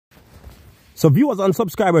So viewers and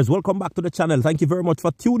subscribers, welcome back to the channel. Thank you very much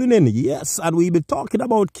for tuning in. Yes, and we'll be talking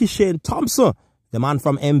about Kishane Thompson, the man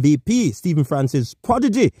from MVP, Stephen Francis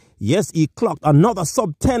prodigy. Yes, he clocked another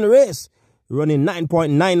sub-10 race, running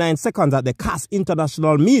 9.99 seconds at the CAS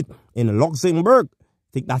International Meet in Luxembourg. I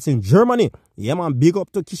think that's in Germany. Yeah, man, big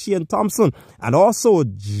up to Kishane Thompson. And also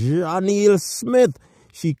Joneille Smith.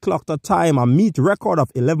 She clocked a meet record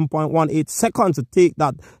of 11.18 seconds to take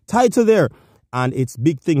that title there. And it's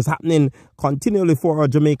big things happening continually for our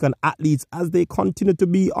Jamaican athletes as they continue to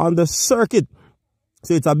be on the circuit.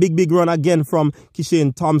 So it's a big run again from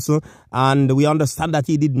Kishane Thompson. And we understand that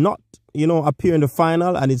he did not, appear in the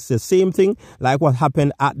final. And it's the same thing like what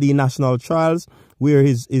happened at the national trials where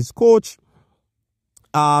his coach,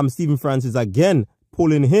 Stephen Francis, again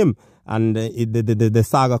pulling him. And the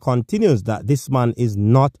saga continues that this man is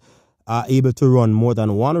not able to run more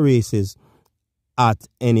than one races at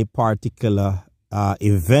any particular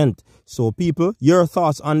event. So people, your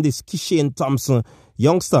thoughts on this Kishane Thompson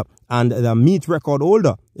youngster and the meet record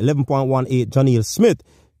holder, 11.18 Joneille Smith.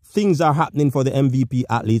 Things are happening for the MVP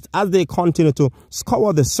athletes as they continue to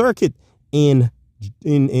scour the circuit in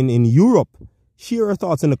Europe. Share your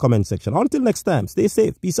thoughts in the comment section. Until next time, stay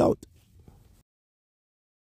safe. Peace out.